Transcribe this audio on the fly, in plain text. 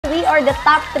are the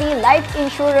top 3 life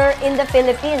insurer in the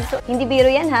Philippines. So, hindi biro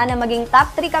yan ha, na maging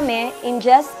top 3 kami in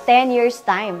just 10 years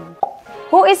time.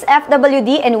 Who is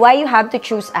FWD and why you have to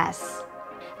choose us?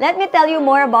 Let me tell you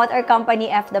more about our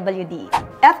company, FWD.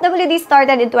 FWD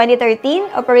started in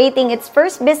 2013, operating its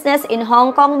first business in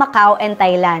Hong Kong, Macau, and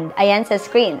Thailand. Ayan sa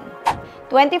screen.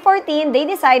 2014, they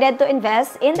decided to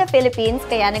invest in the Philippines,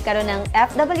 kaya nagkaroon ng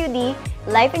FWD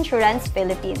Life Insurance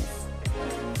Philippines.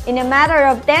 In a matter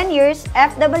of 10 years,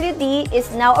 FWD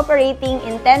is now operating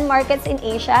in 10 markets in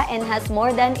Asia and has more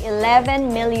than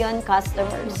 11 million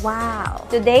customers. Wow!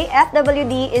 Today,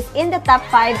 FWD is in the top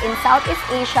 5 in Southeast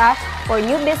Asia for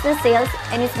new business sales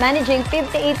and is managing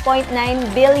 58.9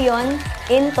 billion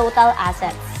in total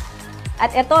assets.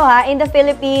 At ito ha, in the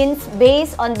Philippines,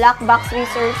 based on black box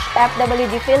research,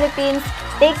 FWD Philippines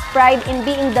takes pride in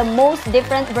being the most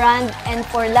different brand and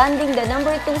for landing the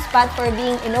number 2 spot for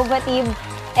being innovative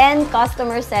and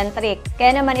customer-centric.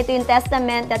 Kaya naman ito yung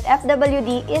testament that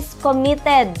FWD is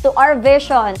committed to our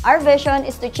vision. Our vision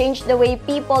is to change the way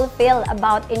people feel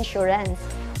about insurance.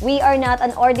 We are not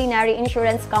an ordinary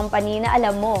insurance company na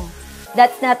alam mo.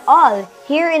 That's not all.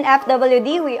 Here in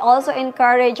FWD, we also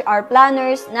encourage our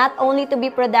planners not only to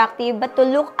be productive but to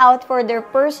look out for their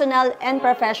personal and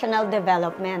professional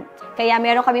development. Kaya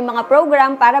meron kami mga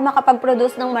program para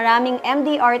makapag-produce ng maraming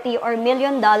MDRT or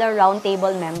Million Dollar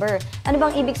Roundtable member. Ano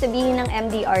bang ibig sabihin ng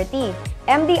MDRT?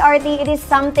 MDRT, it is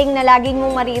something na laging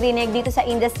mong maririnig dito sa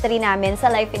industry namin sa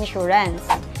life insurance.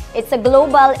 It's a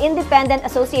global, independent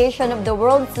association of the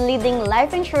world's leading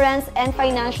life insurance and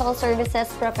financial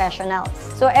services professionals.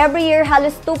 So every year,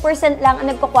 halos 2% lang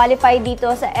ang nagko-qualify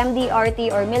dito sa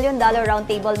MDRT or Million Dollar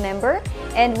Roundtable member.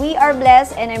 And we are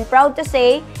blessed and I'm proud to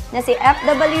say na si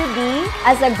FWD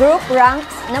as a group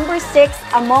ranks number 6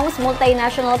 amongst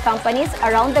multinational companies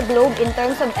around the globe in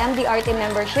terms of MDRT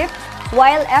membership.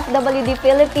 While FWD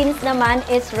Philippines naman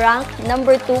is ranked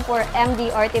number 2 for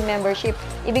MDRT membership.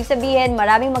 Ibig sabihin,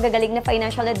 maraming magagaling na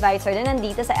financial advisor na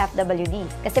nandito sa FWD.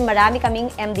 Kasi marami kaming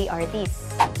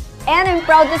MDRTs. And I'm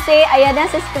proud to say, ayan na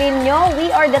sa screen nyo,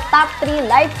 we are the top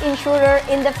 3 life insurer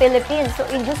in the Philippines. So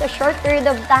in just a short period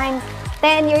of time,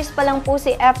 10 years pa lang po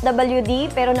si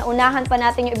FWD, pero naunahan pa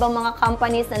natin yung ibang mga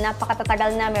companies na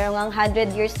napakatatagal na, merong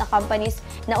 100 years na companies,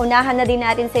 naunahan na din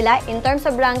natin sila in terms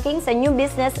of ranking sa New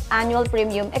Business Annual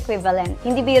Premium Equivalent.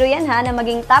 Hindi biro yan ha, na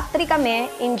maging top 3 kami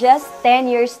in just 10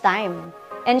 years time.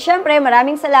 And syempre,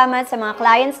 maraming salamat sa mga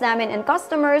clients namin and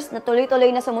customers na tuloy-tuloy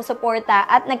na sumusuporta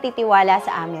at nagtitiwala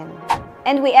sa amin.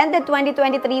 And we ended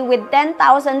 2023 with 10,000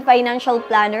 financial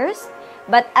planners.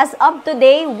 But as of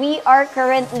today, we are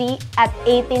currently at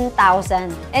 18,000.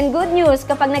 And good news,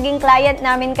 kapag naging client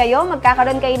namin kayo,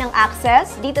 magkakaroon kayo ng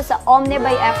access dito sa Omne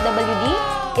by FWD.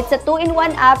 It's a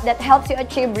 2-in-1 app that helps you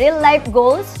achieve real-life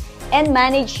goals and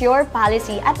manage your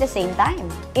policy at the same time.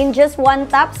 In just one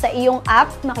tap sa iyong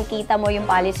app, makikita mo yung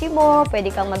policy mo,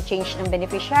 pwede kang mag-change ng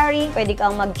beneficiary, pwede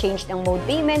kang mag-change ng mode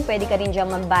payment, pwede ka rin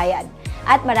diyang magbayad.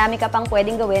 At marami ka pang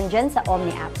pwedeng gawin dyan sa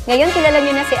Omni app. Ngayon, kilala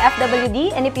nyo na si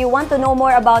FWD, and if you want to know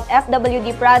more about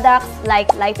FWD products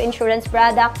like life insurance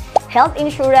product, health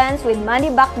insurance with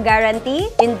money-back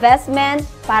guarantee, investment,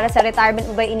 para sa retirement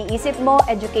mo ba iniisip mo,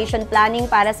 education planning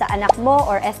para sa anak mo,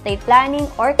 or estate planning,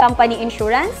 or company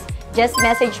insurance, just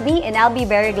message me and I'll be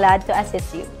very glad to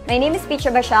assist you. My name is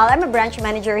Abacial. I'm a branch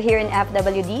manager here in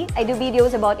FWD. I do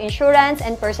videos about insurance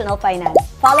and personal finance.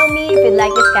 Follow me if you'd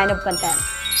like this kind of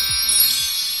content.